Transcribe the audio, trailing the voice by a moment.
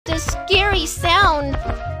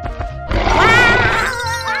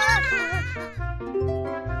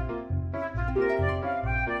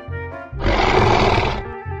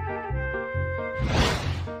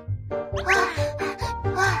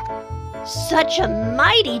such a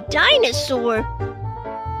mighty dinosaur.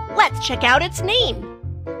 Let's check out its name.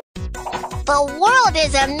 The world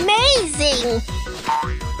is amazing!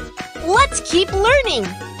 Let's keep learning.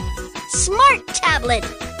 Smart tablet,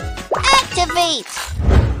 activate!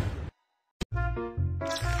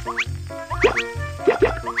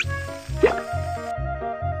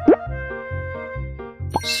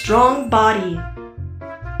 Strong body.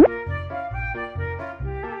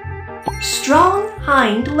 Strong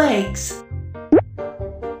hind legs.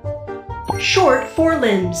 Short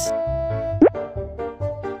forelimbs.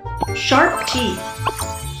 Sharp teeth.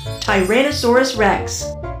 Tyrannosaurus rex.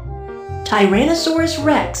 Tyrannosaurus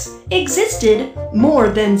rex existed more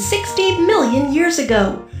than 60 million years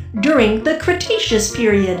ago during the Cretaceous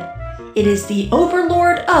period. It is the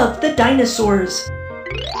overlord of the dinosaurs.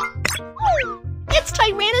 It's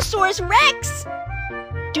Tyrannosaurus rex!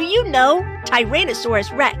 Do you know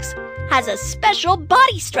Tyrannosaurus rex has a special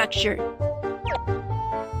body structure?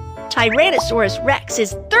 Tyrannosaurus rex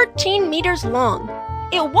is 13 meters long.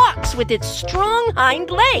 It walks with its strong hind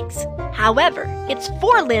legs. However, its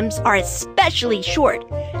forelimbs are especially short,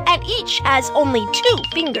 and each has only 2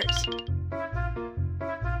 fingers.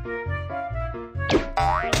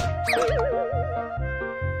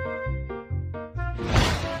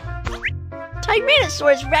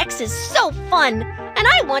 Tyrannosaurus rex is so fun, and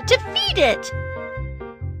I want to feed it!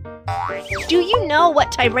 Do you know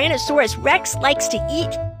what Tyrannosaurus rex likes to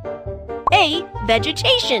eat? A.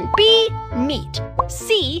 Vegetation. B. Meat.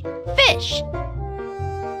 C. Fish.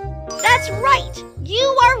 That's right!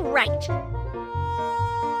 You are right!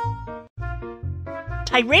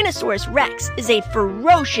 Tyrannosaurus rex is a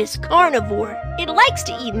ferocious carnivore. It likes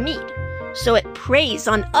to eat meat, so it preys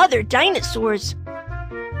on other dinosaurs.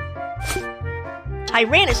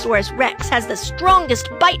 Tyrannosaurus rex has the strongest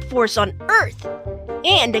bite force on Earth,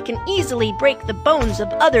 and it can easily break the bones of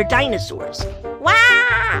other dinosaurs. Wah!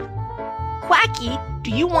 Quacky,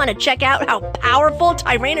 do you want to check out how powerful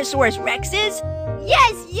Tyrannosaurus rex is?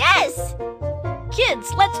 Yes, yes!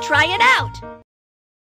 Kids, let's try it out!